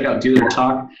 Check out Dealer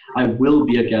Talk. I will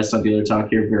be a guest on Dealer Talk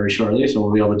here very shortly, so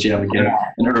we'll be able to jam again.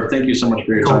 And Herb, thank you so much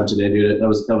for your time today, dude. That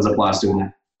was a blast doing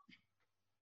that.